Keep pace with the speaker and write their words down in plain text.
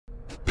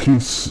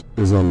Peace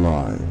is a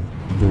lie.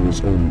 There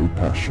is only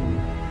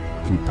passion.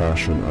 Through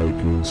passion I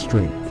gain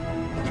strength.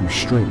 Through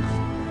strength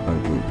I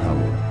gain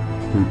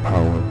power. Through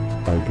power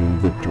I gain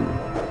victory.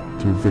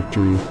 Through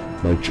victory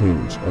my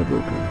chains are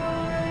broken.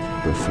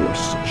 The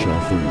Force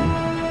shall free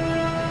me.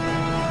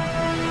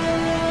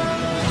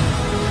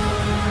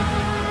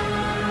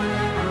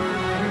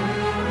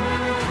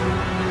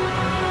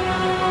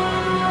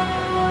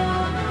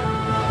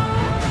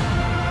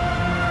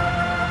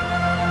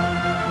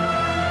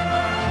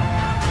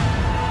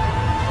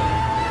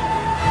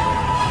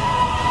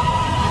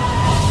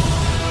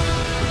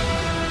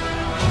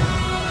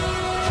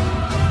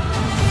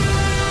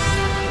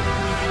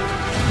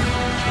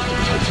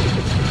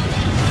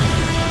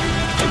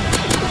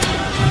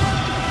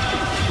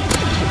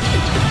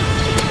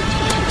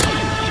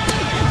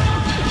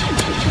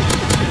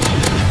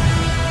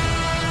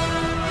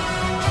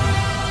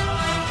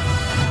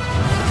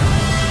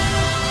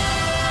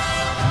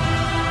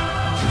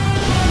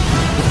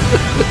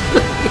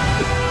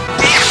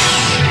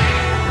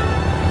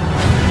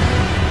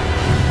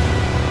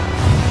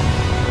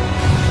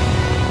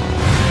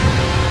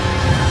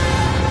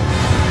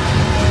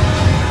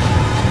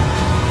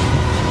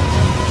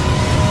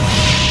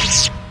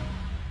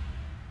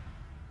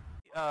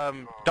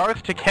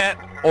 Darth Ticket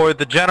or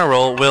the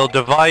General will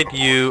divide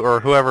you, or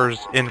whoever's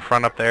in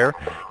front up there,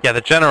 yeah,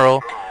 the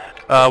General,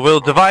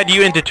 will divide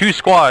you into two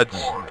squads,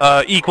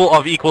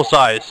 equal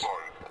size.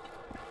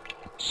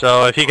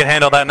 So if you can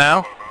handle that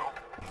now.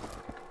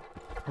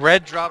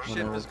 Red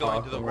dropship is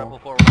going to the Rebel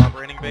Forward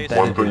Operating Base.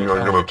 One thing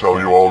I'm going to tell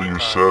you all, you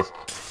Sith,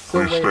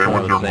 please stay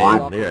with your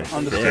group.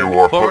 If you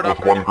are put with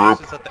one group,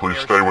 please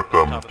stay with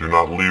them. Do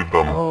not leave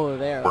them.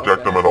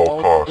 Protect them at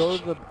all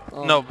costs.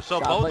 No, so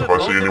both if I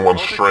see anyone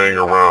straying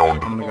around,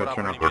 they're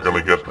going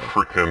to get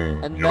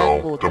freaking, you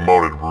know,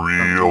 demoted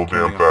real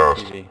damn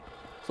fast. Okay?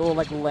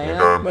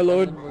 My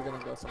lord.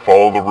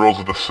 Follow the rules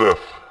of the Sith.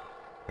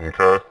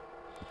 Okay?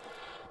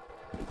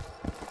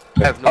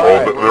 And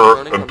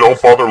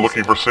don't bother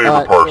looking for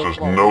saber parts. There's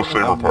no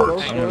saber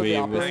parts. Hang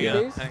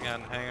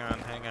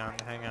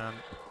on.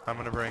 I'm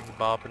gonna bring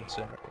Bob and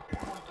Sarah.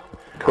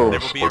 Cool.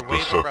 Split the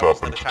Sith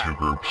up into two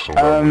groups. So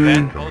not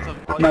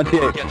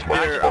yet.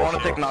 I want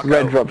to take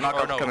Red drop.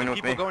 Coming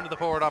with me. Go into the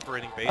forward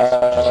operating base.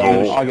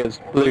 I guess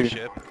blue.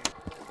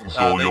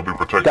 Zul, you'll be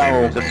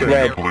protecting the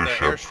blue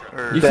ship.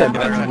 You said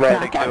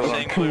red. I'm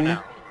blue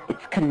now.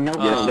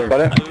 Yes, sir.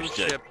 Got it? Blue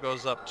ship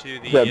goes up to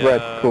the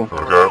cool.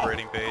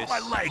 operating base.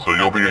 So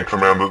you'll be in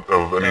command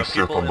of any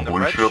Sith on the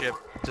blue ship.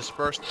 So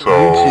I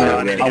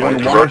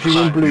want one of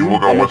you in blue, you will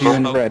go with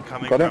them. red.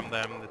 Got it?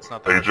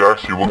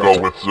 Ajax, you will go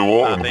with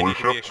Zul on the blue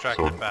ship.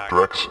 So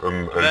Drex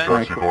and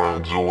Ajax, you go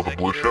on Zul with the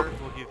blue ship.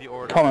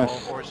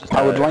 Thomas,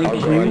 I would like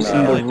you in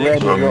the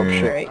red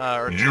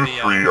dropship. You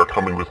three are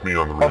coming with me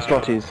on the red ship.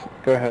 Hostilities,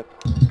 go ahead.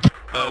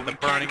 The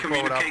burning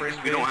forward operating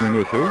base.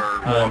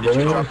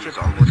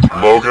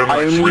 Logan,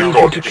 and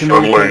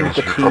Lanes,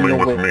 you're coming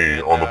with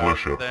me on the blue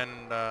ship.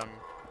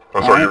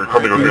 I'm sorry, you're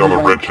coming with me on the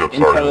red ship, sorry,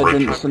 the red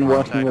Intelligence ship. and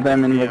working with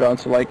them in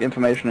regards to like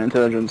information and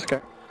intelligence,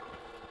 okay?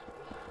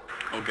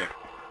 Okay.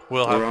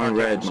 We'll have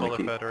contact with Solor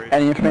Federation.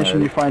 Any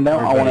information you find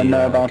out, I want to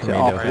know about it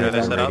after the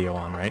Is that event. radio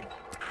on, right?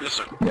 Yes,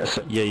 sir. Yes,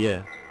 sir.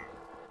 Yeah.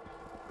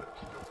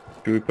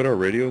 Do we put our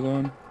radios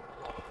on?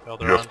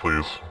 Yes,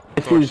 please.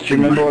 If you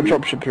remember what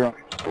dropship you're on.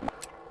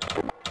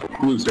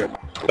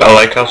 I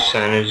like how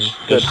San is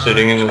just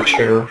sitting in the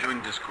chair.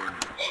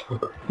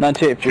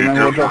 98, do you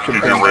remember what dropship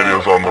Keep you're your on?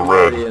 radios on the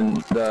red.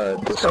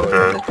 Okay?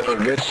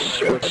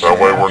 That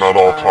way we're not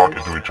all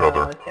talking to each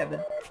other.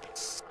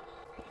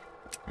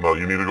 No,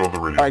 you need to go with the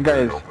radio. Alright,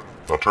 guys.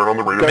 Now turn on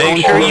the radio.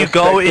 Make sure you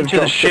go into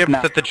the dropship ship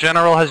now. that the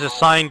General has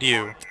assigned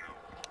you.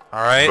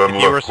 Alright, Then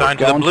if you were left assigned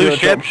click. to the Go blue onto the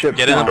ship, dropships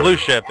get in the now. blue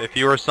ship. If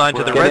you were assigned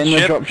to the Get red in the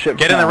ship, dropships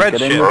get in the now. red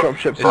Get in ship. the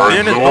dropships As now.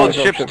 soon as Zul. both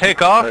ships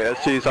take off,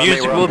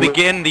 music will blue.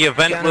 begin, the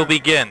event will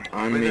begin.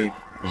 On me.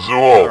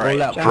 Zul, Go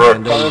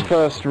Drex,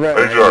 first, red.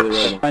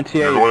 Ajax, 98.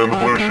 you're going in the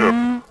blue ship.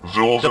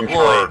 Zul's in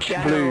Deploy. charge.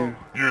 Blue.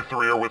 You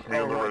three are with me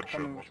on the red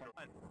ship.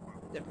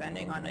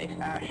 Depending on how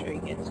fast he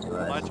gets to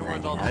us. Fly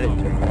towards all the smoke.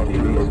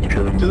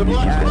 To the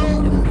black.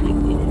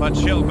 But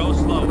chill, go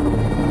slow.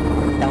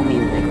 Tell me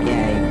the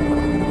game.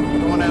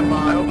 Don't want to have I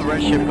hope the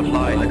red ship can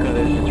fly.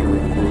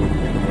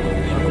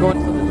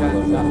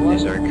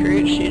 Is our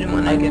crew shoot him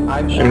when I get...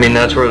 I mean,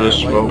 that's where the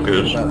smoke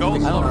is. Go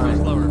slower,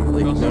 slower.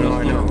 Go slower.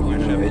 I know,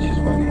 it's just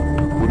funny.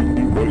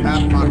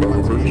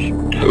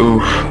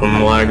 Oof,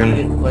 I'm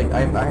lagging. Like,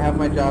 I have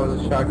my job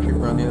as a shock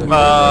trooper on the other side.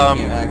 I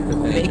can't access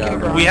any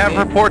job. We have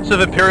reports of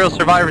Imperial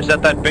survivors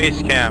at that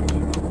base camp.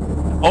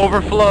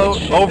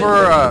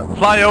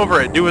 Fly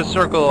over it, do a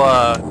circle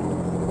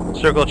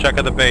check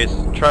of the base.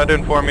 Try to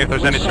inform me if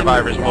there's any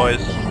survivors, boys.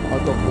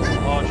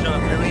 Oh, shut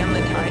up. Are we on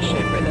the tie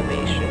ship or the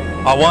base ship?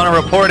 I want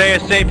to report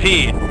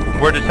ASAP.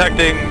 We're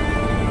detecting,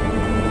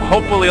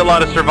 hopefully, a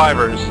lot of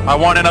survivors. I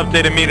want an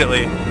update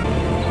immediately.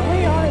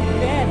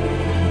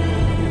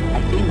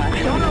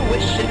 I don't know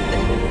which ship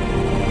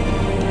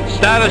this is.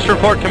 Status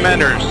report,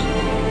 commanders.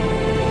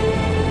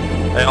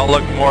 They all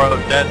look more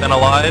dead than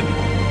alive.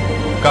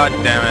 God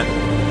damn it.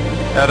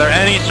 Are there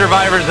any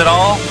survivors at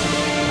all?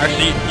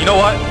 Actually, you know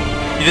what?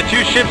 The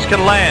 2 ships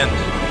can land.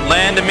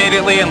 Land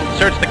immediately and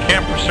search the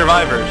camp for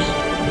survivors.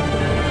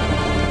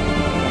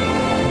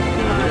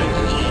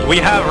 We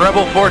have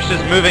rebel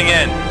forces moving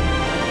in.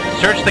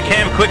 Search the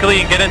camp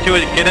quickly and get into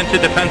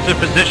defensive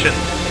positions.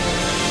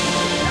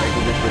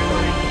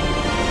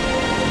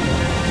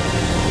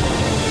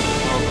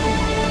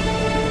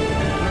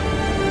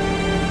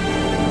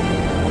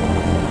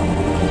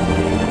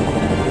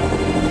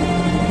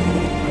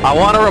 I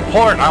want a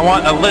report. I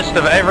want a list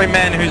of every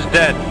man who's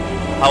dead.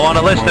 I want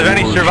a list of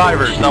any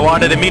survivors. I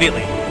want it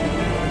immediately.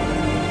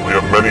 We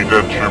have many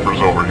dead troopers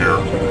over here.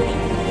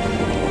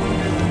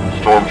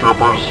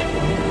 Stormtroopers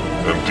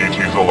and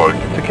DTs alike.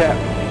 To cap.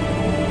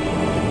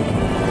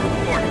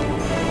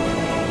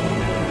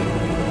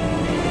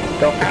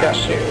 Delta cap.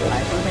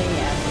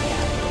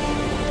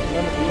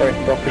 Sorry,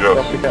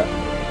 Delta cap.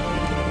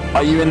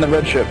 Are you in the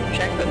red ship?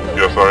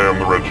 Yes, I am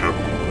the red ship.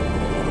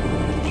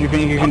 Do you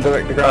think you can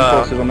direct the ground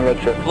forces on the red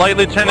ship? Flight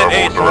Lieutenant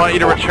Ace, I want you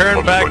to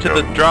return back to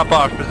the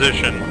drop-off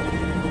position.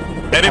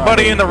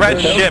 Anybody in the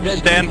red ship,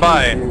 stand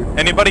by.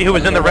 Anybody who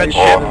was in the red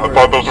ship, I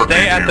thought those were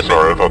stay at the DTs,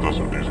 sorry, I thought those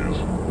were DTs.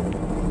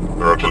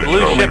 They're The actually blue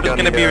showing. ship is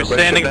going to be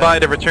standing by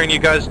to return you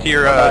guys to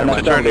your,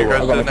 return you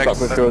guys to the next...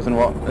 with doors and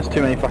what? There's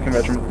too many fucking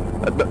regiments.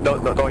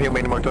 Don't heal me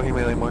anymore, don't heal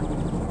me anymore.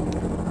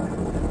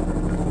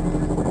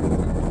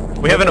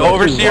 We have an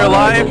overseer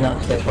alive?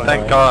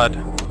 Thank God.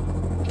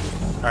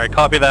 Alright,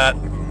 copy that.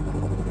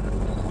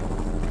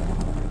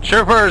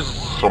 Troopers!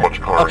 So much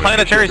A carnage.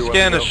 planetary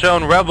scan has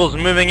shown rebels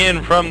moving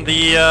in from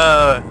the,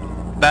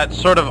 that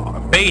sort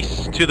of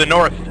base to the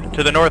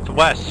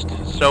northwest.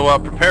 So,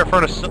 prepare for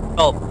an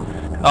assault.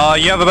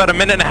 You have about a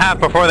minute and a half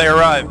before they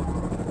arrive.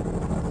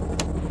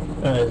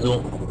 Alright,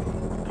 Zool.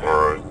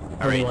 Alright.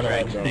 Alright,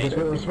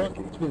 we're supposed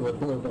to be with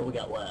blue, but we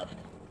got left.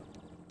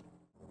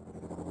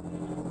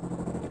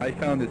 I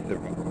found a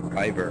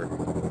survivor.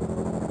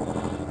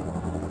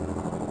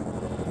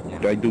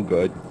 Did I do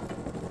good? I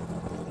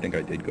think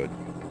I did good.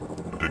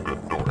 Did good,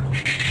 don't worry.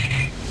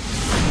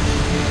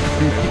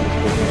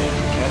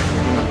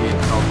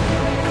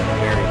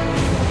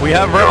 We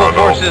have rebel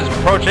forces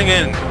approaching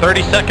in.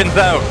 30 seconds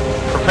out.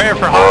 Prepare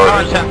for hot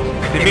contact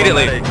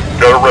immediately. Get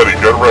it ready,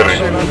 get it ready.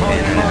 Can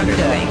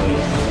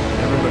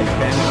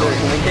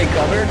we take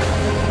cover?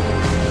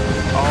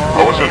 I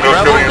was just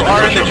Rebels getting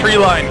are in the position. tree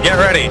line. Get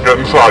ready. Get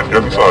inside,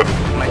 get inside.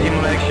 My team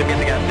of medics should be at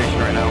the gas station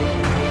right now.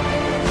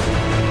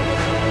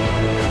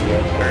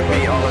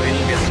 Repeat, all of you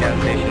should be at the gas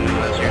station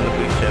unless you're in the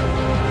blue ship.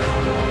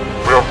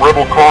 We have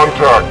rebel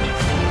contact.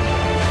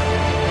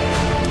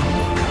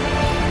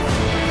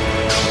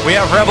 We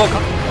have rebel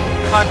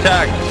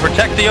contact.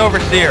 Protect the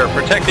overseer.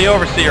 Protect the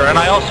overseer. And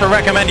I also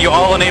recommend you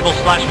all enable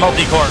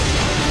 /multicore.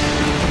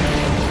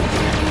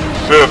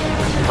 Sith,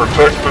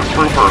 protect the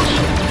troopers.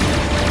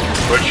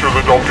 Make sure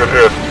they don't get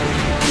hit.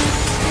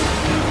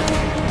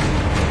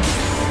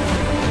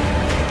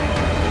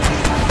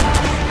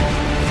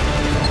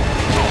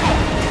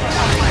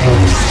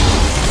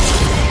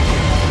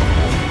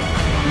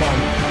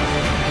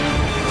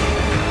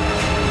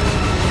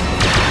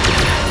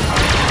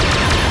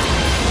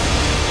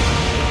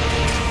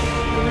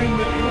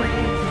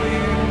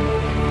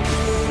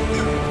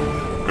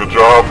 Good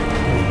job.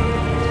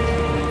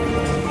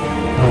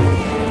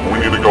 We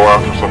need to go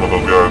after some of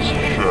those guys.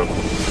 Shit.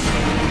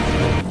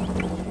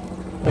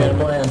 We had a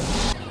plan.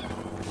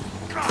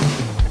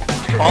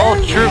 All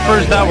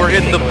troopers that were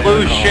in the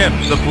blue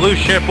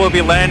ship will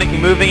be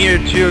landing, moving you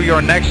to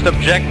your next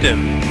objective.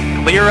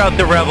 Clear out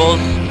the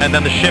rebels, and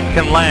then the ship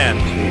can land.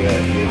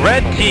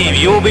 Red team,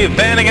 you will be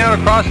fanning out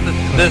across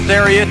this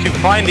area to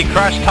find the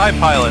crashed TIE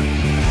pilots.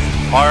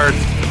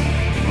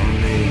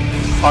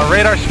 Our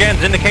radar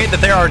scans indicate that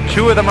there are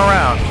 2 of them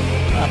around.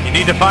 You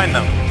need to find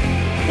them.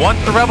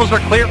 Once the rebels are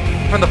clear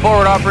from the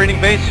forward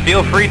operating base,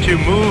 feel free to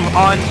move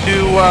on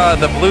to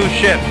the blue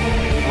ship.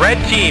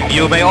 Red team,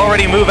 you may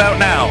already move out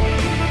now.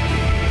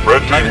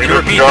 Red team, meet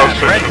at the gas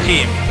station. Red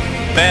team,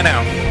 fan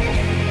out.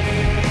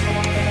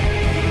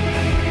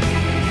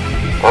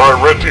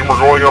 Alright, red team,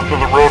 we're going up to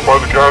the road by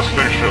the gas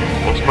station.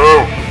 Let's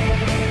move.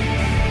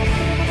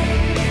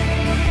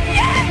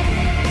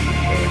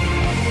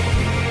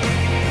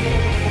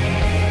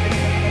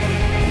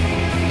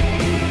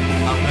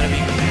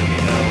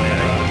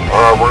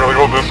 Alright, we're gonna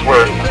go this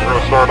way. We're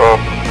gonna start off.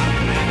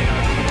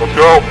 Let's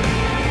go.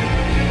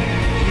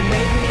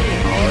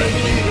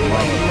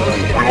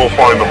 We will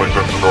find them,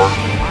 Executor.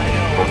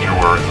 Don't you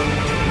worry.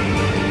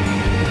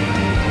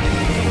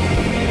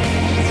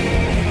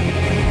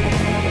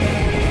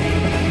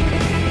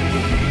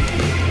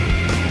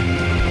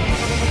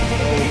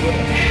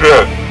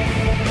 Shit.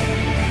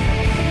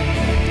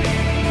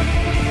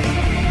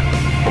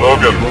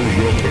 Logan.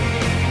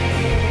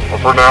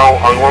 For now,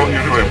 I want you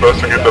to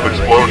investigate that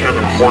explosion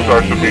and report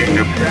back to me if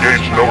you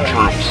engage no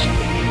troops.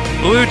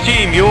 Blue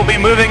team, you will be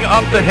moving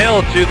up the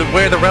hill to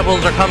where the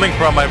rebels are coming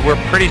from. We're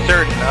pretty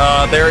certain.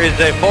 There is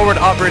a forward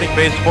operating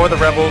base for the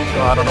rebels.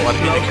 I don't know what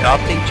the meaning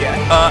stopped.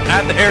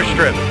 At the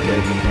airstrip.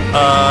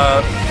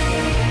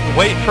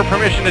 wait for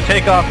permission to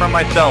take off from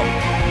myself.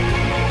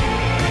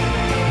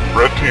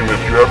 Red team, if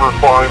you ever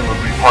find the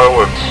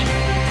pilots,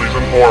 please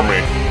inform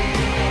me.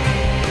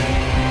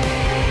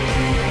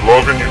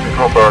 Logan, you can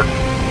come back.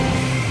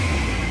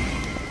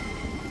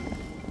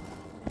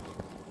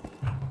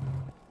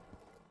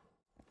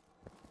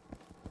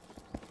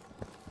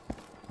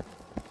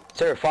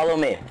 Sir, follow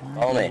me.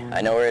 Follow me.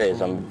 I know where it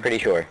is. I'm pretty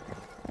sure.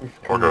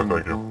 Okay,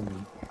 thank you.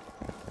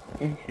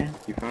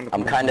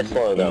 I'm kinda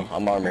slow though.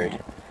 I'm armored.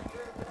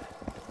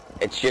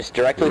 It's just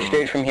directly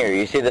straight from here.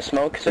 You see the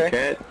smoke, sir?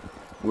 Cat,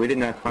 we did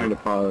not find a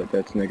pilot.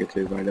 That's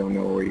negative. I don't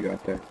know where you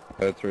got that.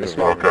 That's right.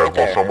 Smoke Okay, right well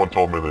there. someone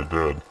told me they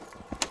did.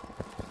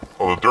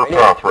 Oh, the dirt Right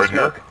path here, right the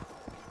here? smoke.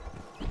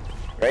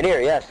 Right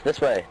here, yes.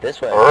 This way.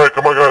 This way. Alright,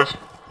 come on guys.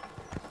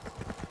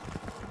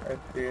 I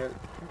see it.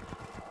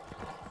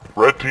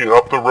 Red team,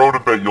 up the road a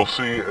bit, you'll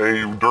see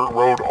a dirt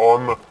road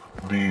on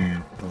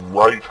the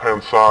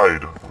right-hand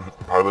side.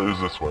 Pilot is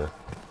this way.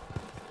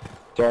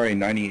 Sorry,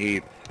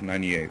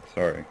 98th,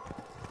 sorry.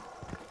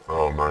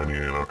 Oh,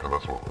 98, okay,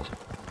 that's what it was.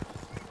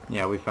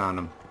 Yeah, we found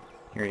him.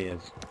 Here he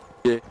is.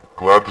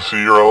 Glad to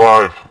see you're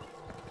alive.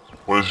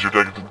 What is your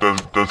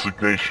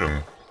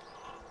designation,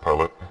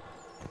 pilot?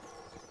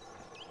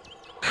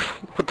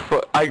 What the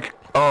fuck?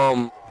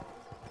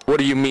 What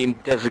do you mean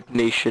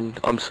designation?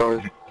 I'm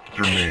sorry.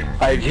 Your name.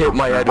 I hit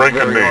my head rank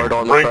and very name. hard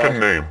on the Rank back. and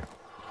name.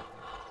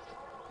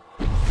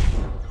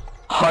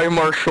 High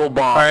Marshal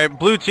Bob. Alright,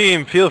 blue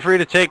team, feel free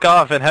to take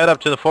off and head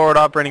up to the forward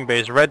operating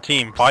base. Red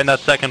team, find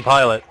that second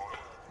pilot.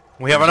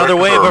 We have another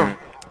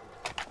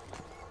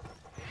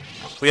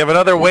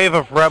wave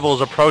of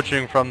rebels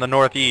approaching from the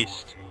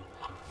northeast.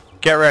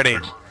 Get ready.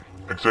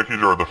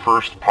 Executor, the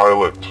first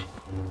pilot,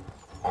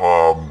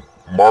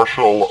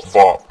 Marshal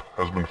Bop,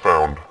 has been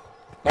found.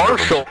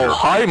 Marshal?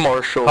 High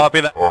Marshal.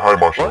 Copy that. Or High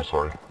Marshal, What?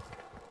 sorry.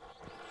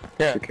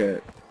 Yeah. Okay.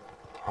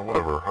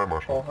 Whatever, High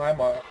Marshal. Oh, hi,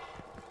 Mark.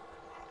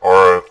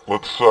 Alright,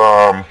 let's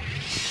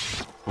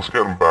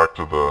get him back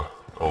to the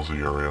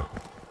LZ area.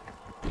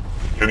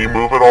 Can you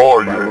move at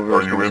all?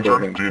 Are you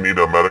injured? Do you need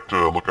a medic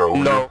to look out?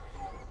 No.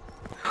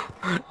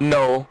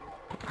 No.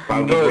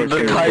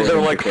 The guys are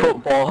like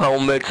football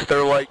helmets.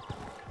 They're like...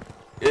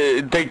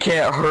 they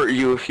can't hurt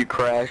you if you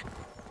crash.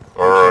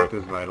 Alright.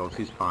 Check his vitals,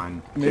 he's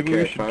fine. Maybe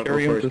we should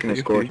carry him to safety.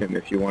 Escort him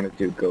if you wanted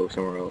to go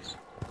somewhere else.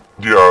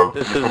 Yeah,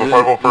 This the is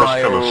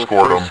 501st can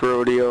escort first him.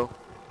 rodeo.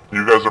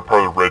 You guys are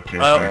part of the red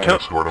team, so you can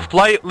escort him.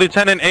 Flight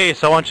Lieutenant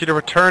Ace, I want you to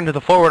return to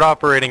the forward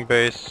operating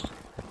base.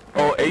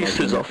 Oh, Ace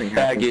is a Nothing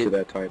happens to faggot.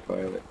 that TIE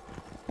pilot.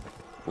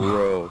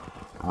 Bro.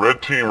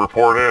 Red team,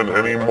 report in.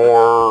 Any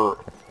more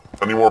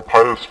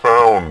pilots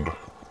found?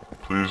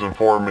 Please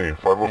inform me.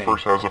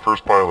 501st has the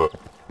first pilot.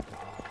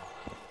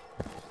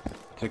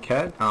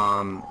 Taquet,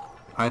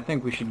 I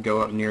think we should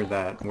go up near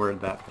that, where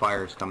that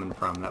fire's coming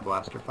from, that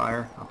blaster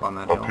fire, up on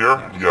that hill. Up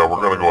here? Yeah, we're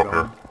gonna go up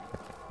here.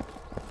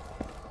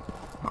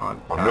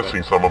 I'm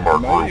missing some of our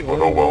group, but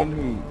oh well.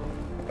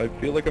 I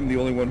feel like I'm the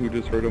only one who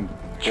just heard him.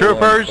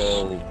 Troopers,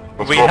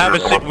 Let's we go up have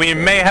here, come on. we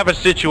may have a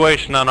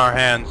situation on our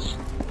hands.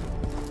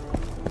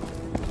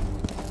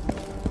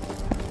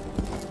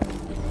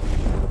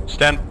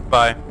 Stand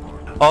by.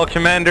 All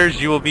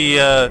commanders, you will be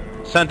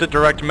sent a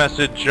direct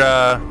message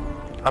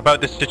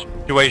about this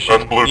situation.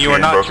 That's blue You are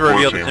team, not that's to blue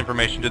reveal team. this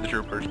information to the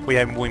troopers. We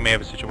may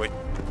have a situation.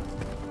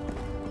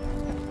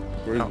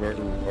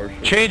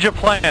 Change of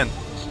plans.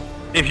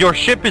 If your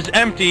ship is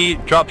empty,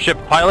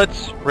 dropship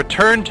pilots,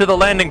 return to the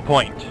landing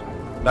point.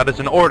 That is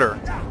an order.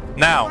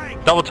 Now,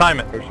 double time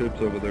it. Our ship's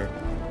over there.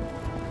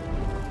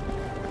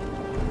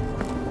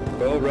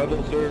 Oh,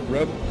 rebels, sir.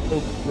 Rebels.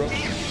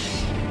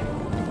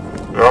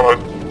 Yeah,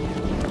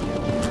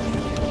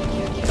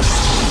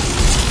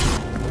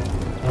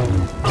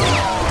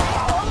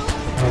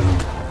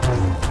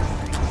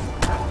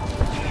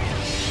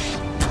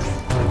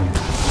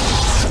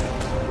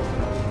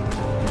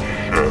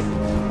 shit.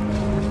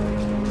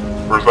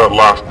 Where's that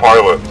last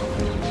pilot?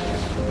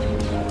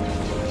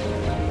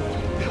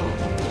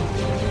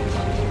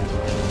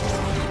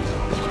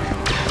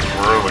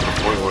 We're in the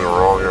completely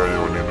wrong area.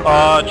 We need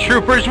to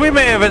Troopers, we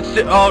may have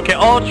okay,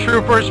 all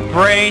troopers,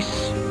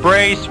 brace.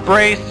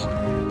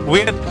 We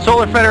have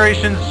Solor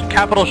Federation's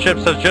capital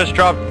ships have just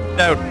dropped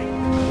out.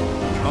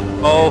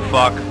 Oh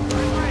fuck.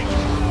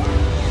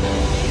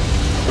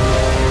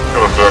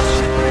 Get him,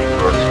 Dex.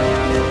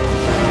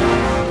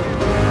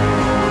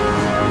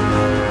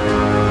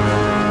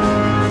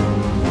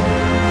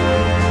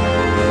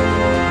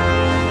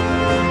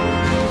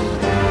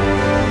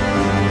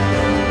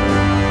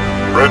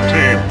 Red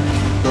team.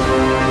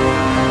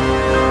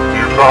 Do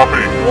you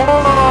copy?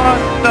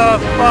 What the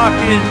fuck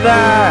is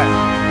that?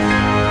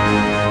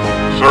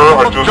 Sir,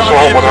 I just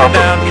saw what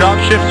happened.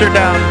 Dropships are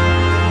down.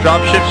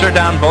 Dropships are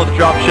down. Both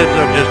dropships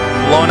are just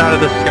blown out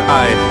of the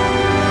sky.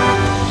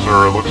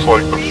 Sir, it looks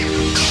like the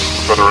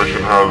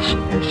Federation has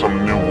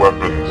some new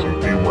weapons, some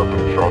new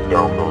weapons shot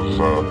down those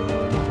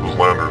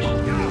landers.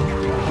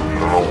 I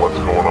don't know what's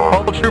going on.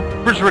 All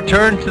troopers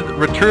return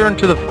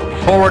to the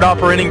forward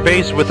operating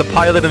base with the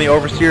pilot and the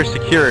overseer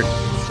secured.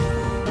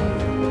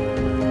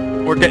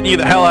 we're getting you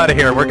the hell out of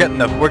here. We're getting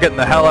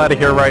the hell out of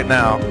here right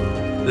now.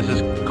 This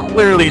is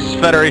clearly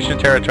Federation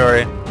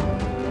territory.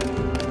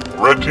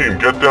 Red team,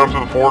 get down to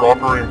the forward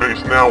operating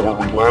base now where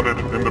we landed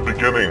in the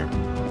beginning.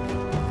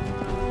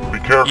 Be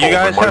careful. You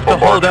guys have to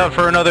hold out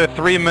for another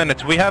 3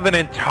 minutes. We have an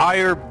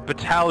entire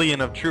battalion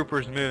of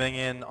troopers moving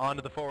in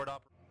onto the forward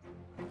operating.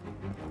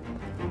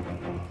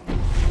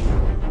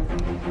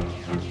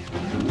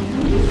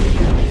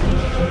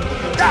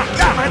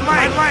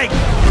 My leg!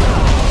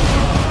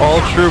 All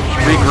troops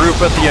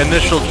regroup at the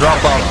initial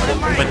drop-off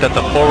point at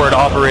the forward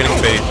operating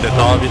base. It's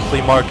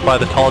obviously marked by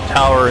the tall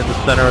tower in the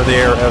center of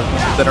the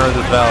center of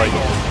this valley.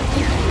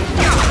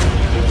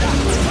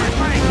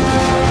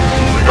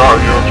 We got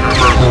you,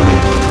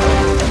 troopers.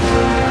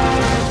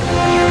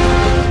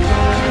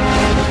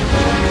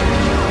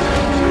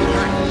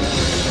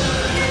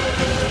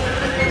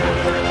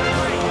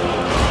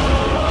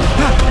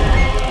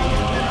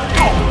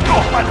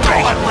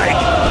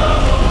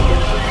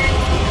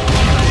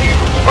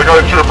 I got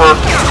a trooper.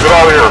 Get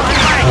out of here.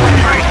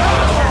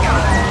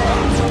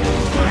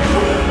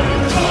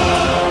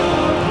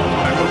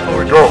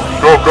 Go,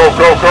 go, go,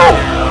 go, go.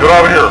 Get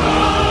out of here.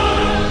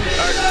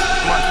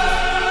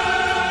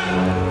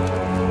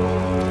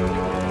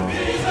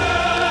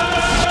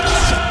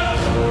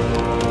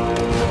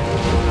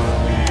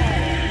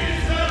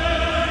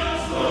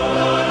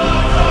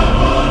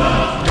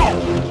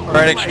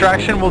 Alright,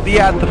 extraction will be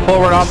at the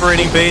forward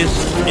operating base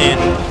in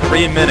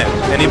 3 minutes.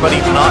 Anybody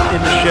not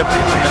in the ship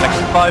in the next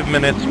 5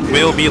 minutes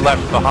will be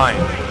left behind.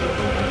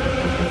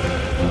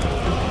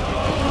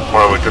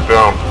 Pilot, get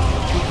down.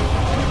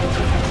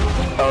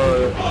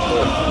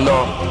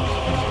 No.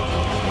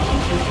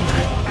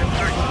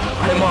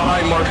 I'm a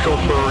high marshal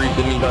for a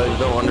reason, you guys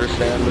don't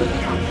understand it.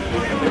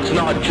 It's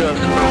not just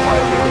for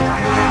piloting.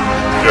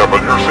 Yeah,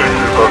 but your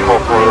safety is our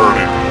top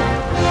priority.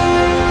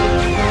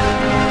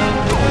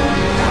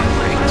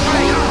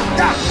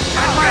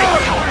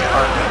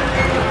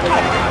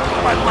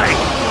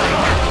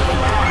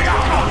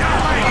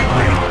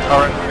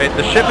 Alright,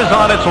 the ship is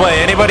on its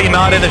way. Anybody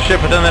not in the ship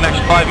within the next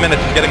 5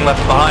 minutes is getting left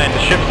behind.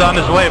 The ship's on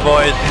its way,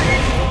 boys.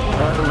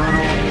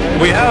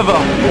 We have a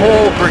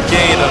whole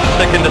brigade of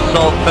 2nd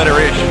Assault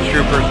Federation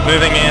troopers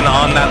moving in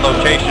on that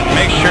location.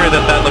 Make sure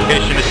that that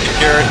location is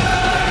secured.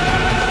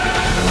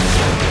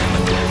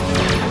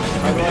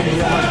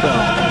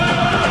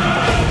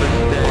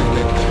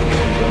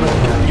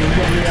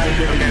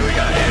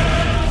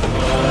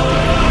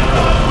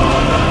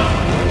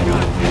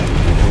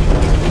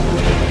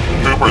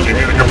 Troopers, you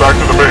need to get back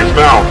to the base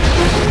now.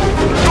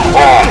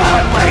 Oh.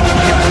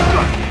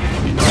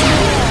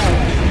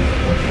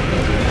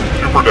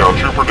 Trooper down,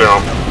 trooper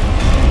down.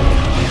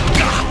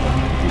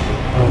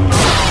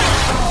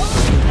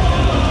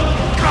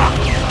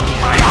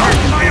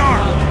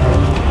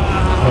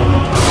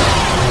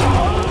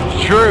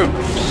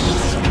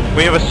 Troops,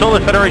 we have a Solor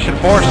Federation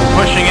force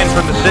pushing in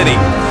from the city.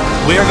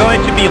 We are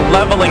going to be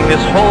leveling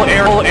this whole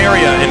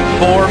area in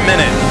 4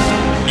 minutes.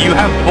 You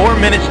have 4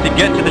 minutes to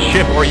get to the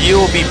ship or you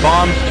will be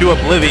bombed to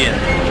oblivion.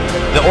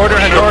 The order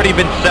has already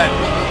been sent.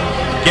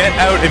 Get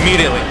out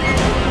immediately.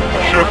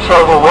 Ships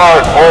have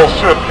arrived. All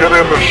ship, get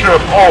in the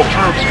ship. All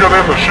troops, get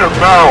in the ship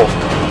now.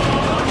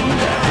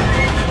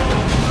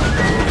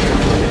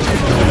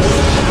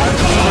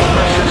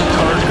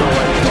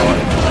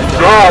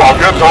 Go! I'll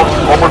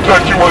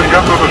protect you when you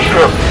get to the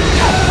ship.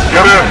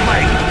 Get in.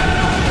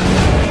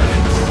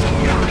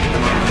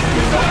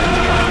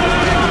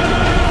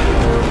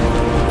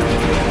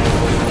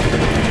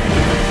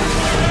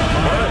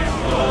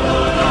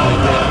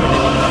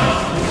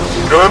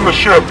 Get in the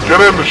ship! Get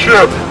in the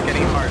ship!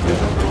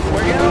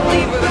 We're gonna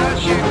leave without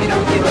you if you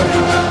don't get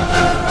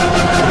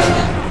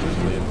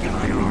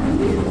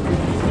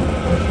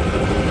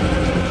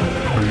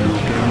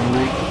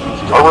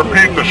I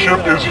repeat, the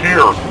ship is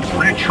here.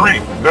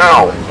 Retreat,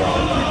 now!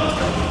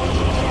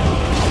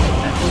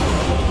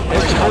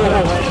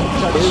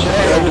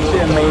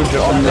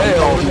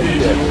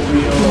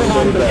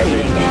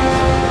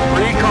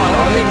 Recon,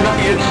 on the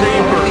Undead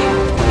Servers.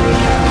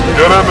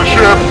 Get in the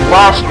ship!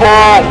 Last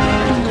call!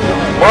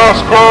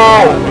 Last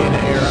call!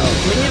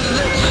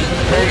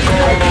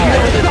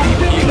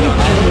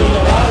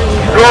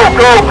 Go,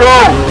 go, go!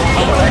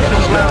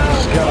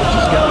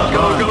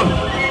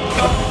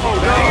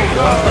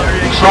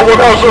 Someone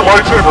has their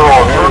lightsaber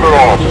on. Turn it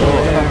off.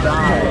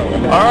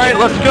 Alright,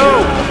 let's go!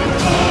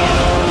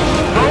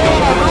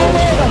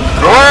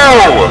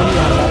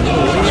 Go!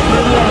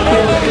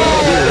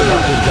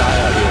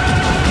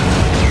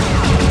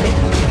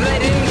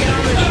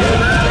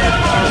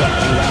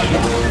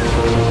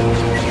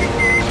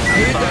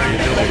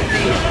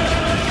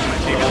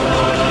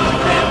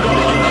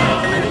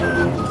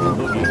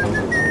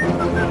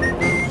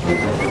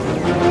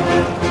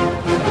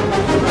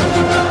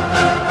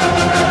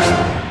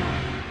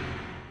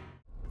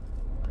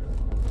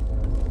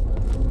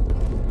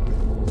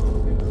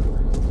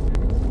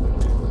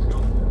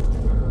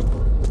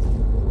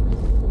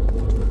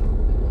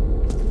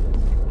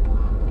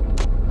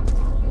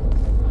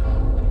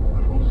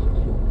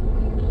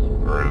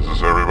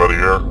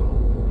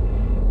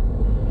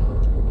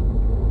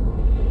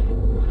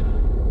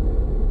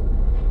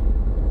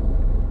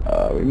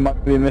 We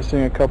might be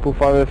missing a couple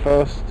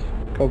 501st,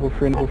 a couple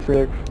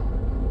 306.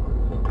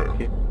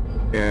 Okay.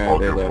 Yeah,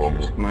 they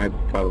left. Just my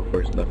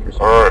 501st left for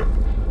some. Alright.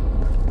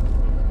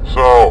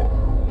 So,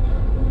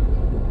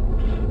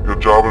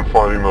 good job in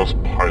finding those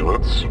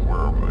pilots,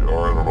 wherever they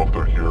are. I don't know if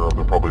they're here.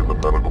 They're probably in the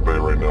medical bay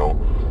right now,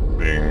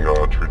 being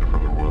treated for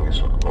their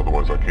wounds.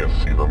 Otherwise I can't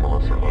see them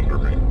unless they're under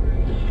me.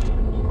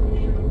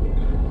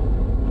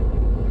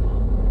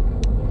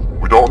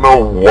 We don't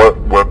know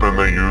what weapon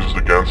they used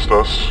against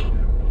us.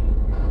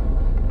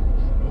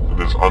 It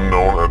is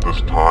unknown at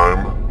this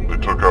time. They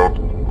took out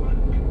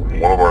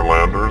one of our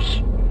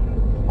landers.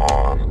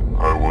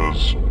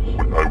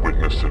 I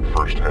witnessed it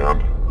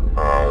firsthand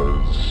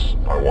as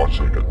I watched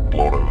it get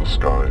blown out of the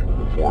sky.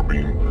 Four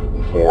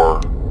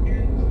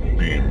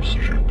beams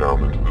shoot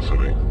down into the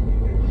city.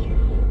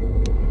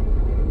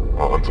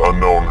 It's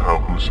unknown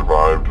who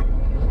survived,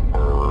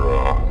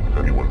 or if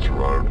anyone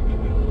survived.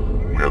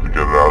 We had to get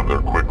it out of there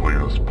quickly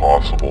as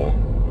possible.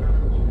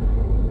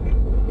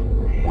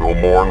 We'll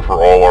mourn for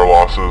all our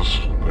losses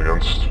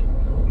against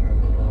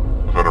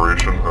the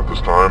Federation at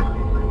this time.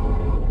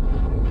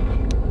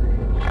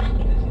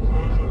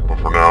 But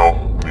for now,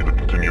 we need to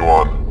continue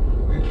on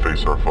and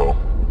face our foe.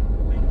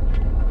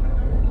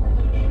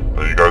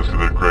 Now, you guys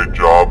did a great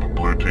job,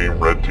 blue team,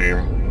 red team.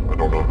 I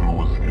don't know who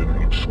was in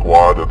each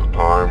squad at the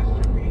time.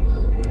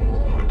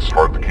 It's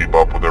hard to keep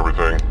up with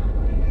everything.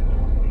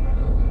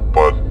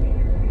 But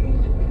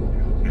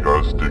you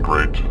guys did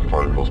great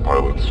finding those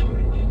pilots,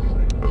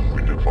 and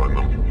we did find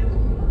them.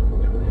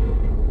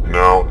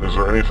 Now, is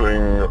there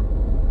anything the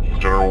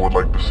General would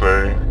like to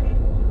say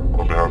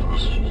on behalf of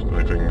this?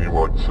 Anything you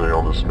would like to say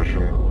on this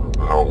mission and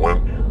how it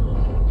went?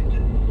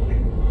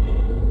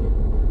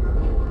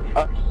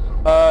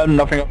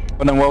 Nothing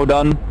other than well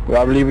done.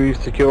 I believe we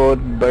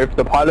secured both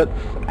the pilots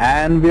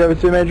and the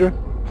overseer major.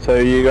 So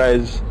you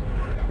guys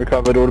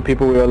recovered all the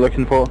people we were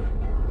looking for.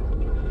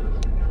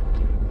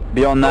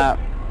 Beyond that,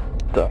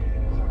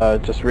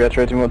 just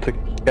reiterating what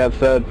Kat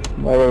said,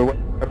 whatever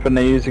weapon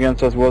they used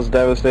against us was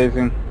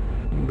devastating.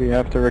 We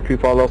have to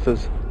recoup our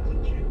losses.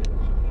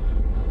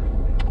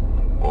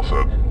 Well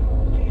said.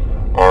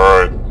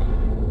 Alright.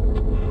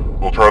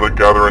 We'll try to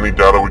gather any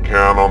data we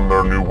can on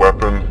their new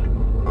weapon.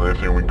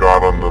 Anything we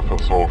got on the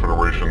Solor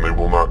Federation, they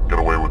will not get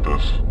away with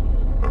this.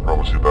 I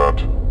promise you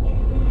that.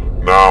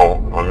 Now,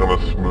 I'm gonna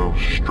move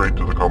straight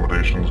to the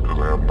accommodations because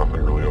I have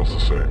nothing really else to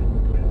say.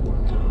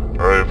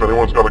 Alright, if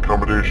anyone's got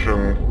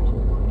accommodation,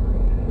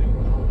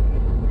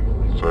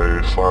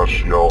 say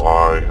 /yell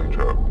I in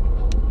chat.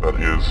 That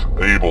is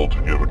able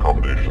to give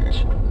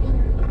accommodations.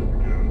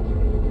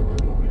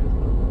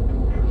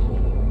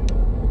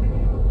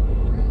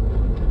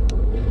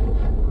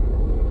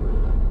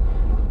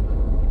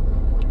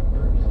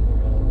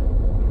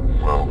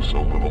 Wow,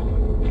 so little.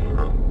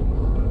 Okay.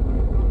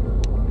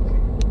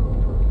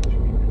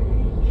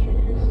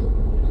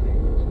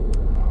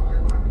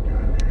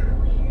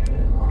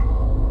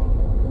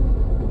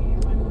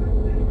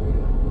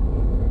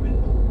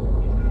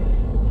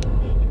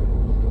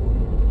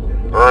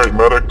 Alright,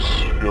 medics,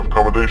 you have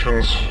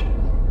accommodations.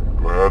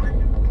 Go ahead.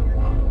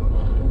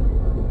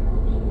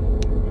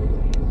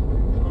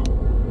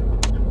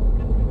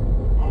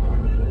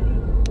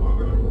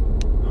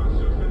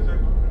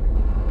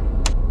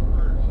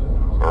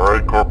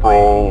 Alright,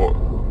 Corporal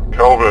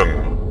Calvin,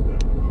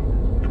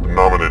 you've been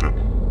nominated.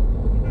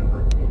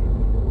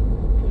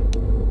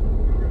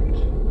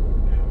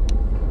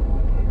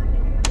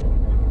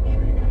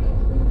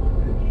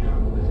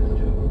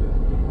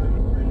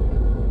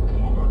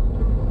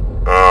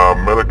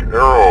 Medic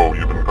Arrow,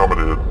 you've been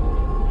accommodated.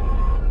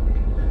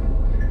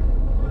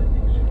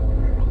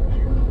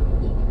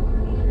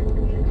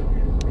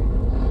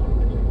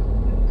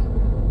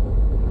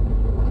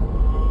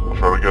 I'll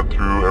try to get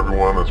through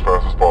everyone as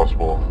fast as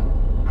possible.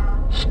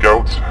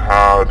 Scouts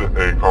had a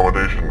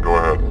accommodation, go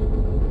ahead.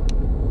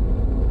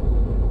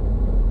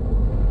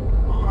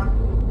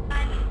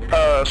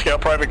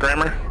 Scout Private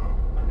Grammar.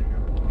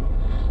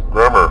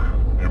 Grammar,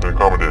 you've been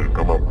accommodated,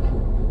 come up.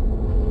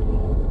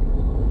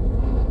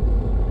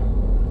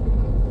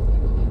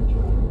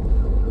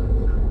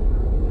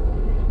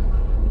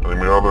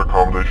 Any other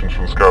accommodations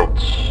from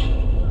Scouts?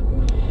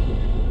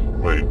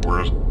 Wait,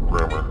 where's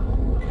Grammar?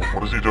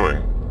 What is he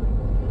doing?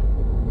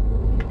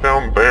 Get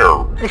down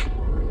there!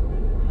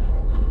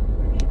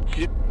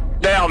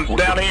 Down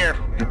here!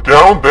 Get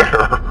down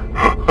there!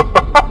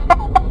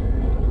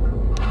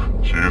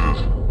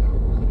 Jesus.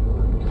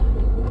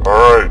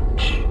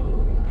 Alright.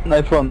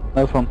 Nice one,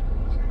 nice one.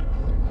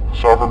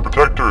 Sovereign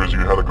Protectors, you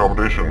had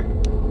accommodation.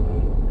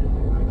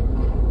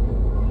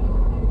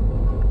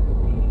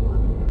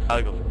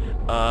 I'll go.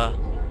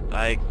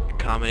 I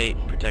accommodate,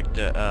 protect,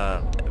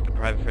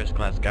 Private First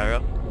Class Garry.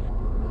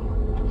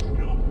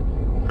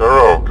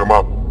 Garry, come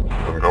up.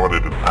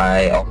 Accommodated.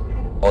 I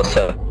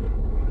also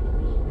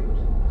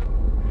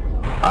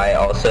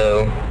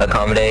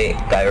accommodate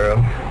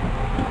Garry.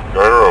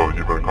 Garry,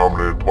 you've been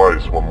accommodated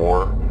twice. One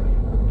more.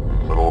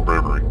 Medal of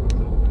Bravery.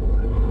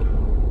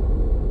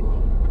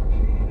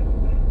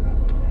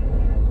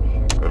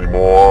 Any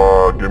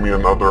more give me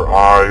another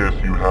eye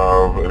if you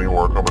have any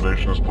more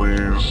accommodations,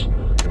 please.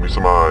 Give me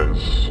some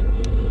eyes.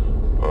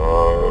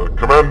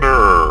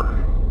 Commander!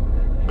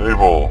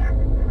 Naval.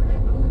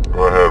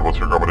 Go ahead, what's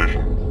your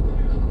accommodation?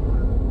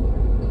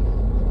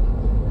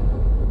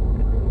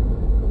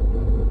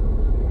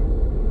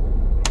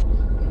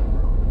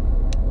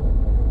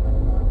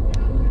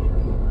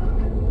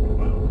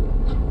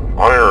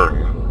 Iron.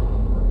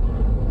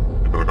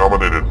 You've been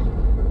accommodated.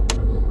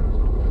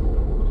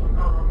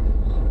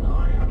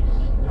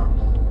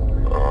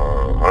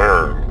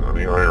 Iron.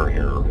 Any iron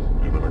here?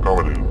 You've been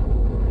accommodated.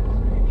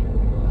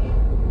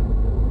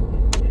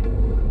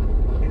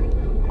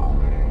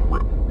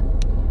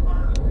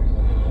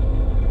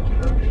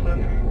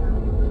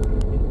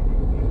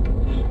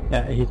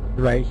 Yeah, he's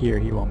right here.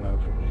 He won't move.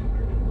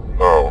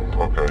 Oh,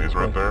 okay. He's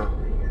right there.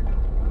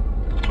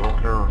 I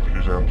don't care if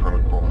she's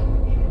trying to call.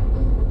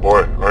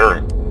 Boy,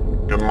 Iron,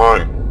 get in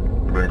line.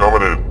 You've been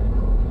accommodated.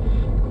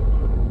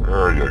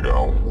 There you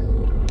go.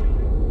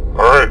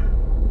 Alright.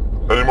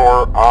 Any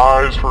more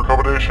eyes for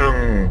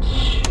accommodations?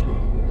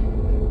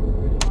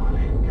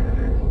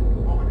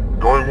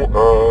 Going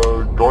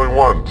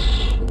once.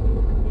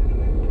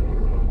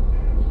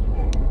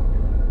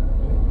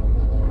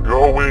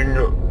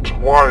 Going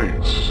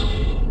twice.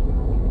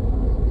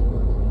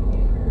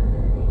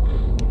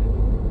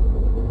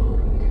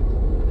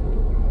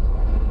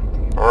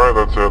 Alright,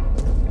 that's it.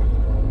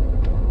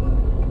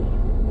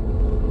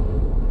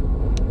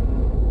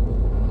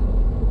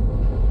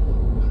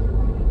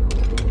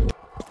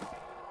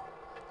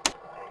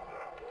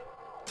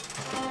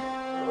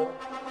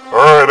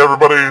 Alright,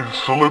 everybody,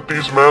 salute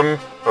these men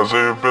as they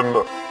have been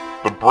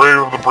the brave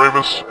of the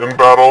bravest in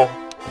battle.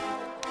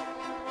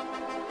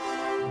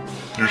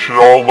 You should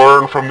all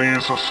learn from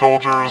these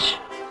soldiers.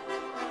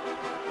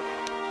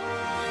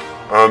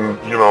 And,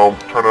 you know,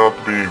 try not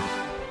to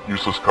be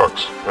useless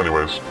cucks.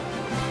 Anyways.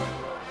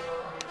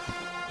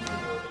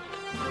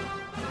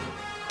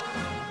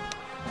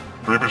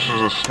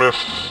 Grievousness is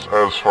dismissed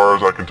as far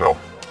as I can tell.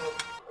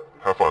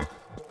 Have fun.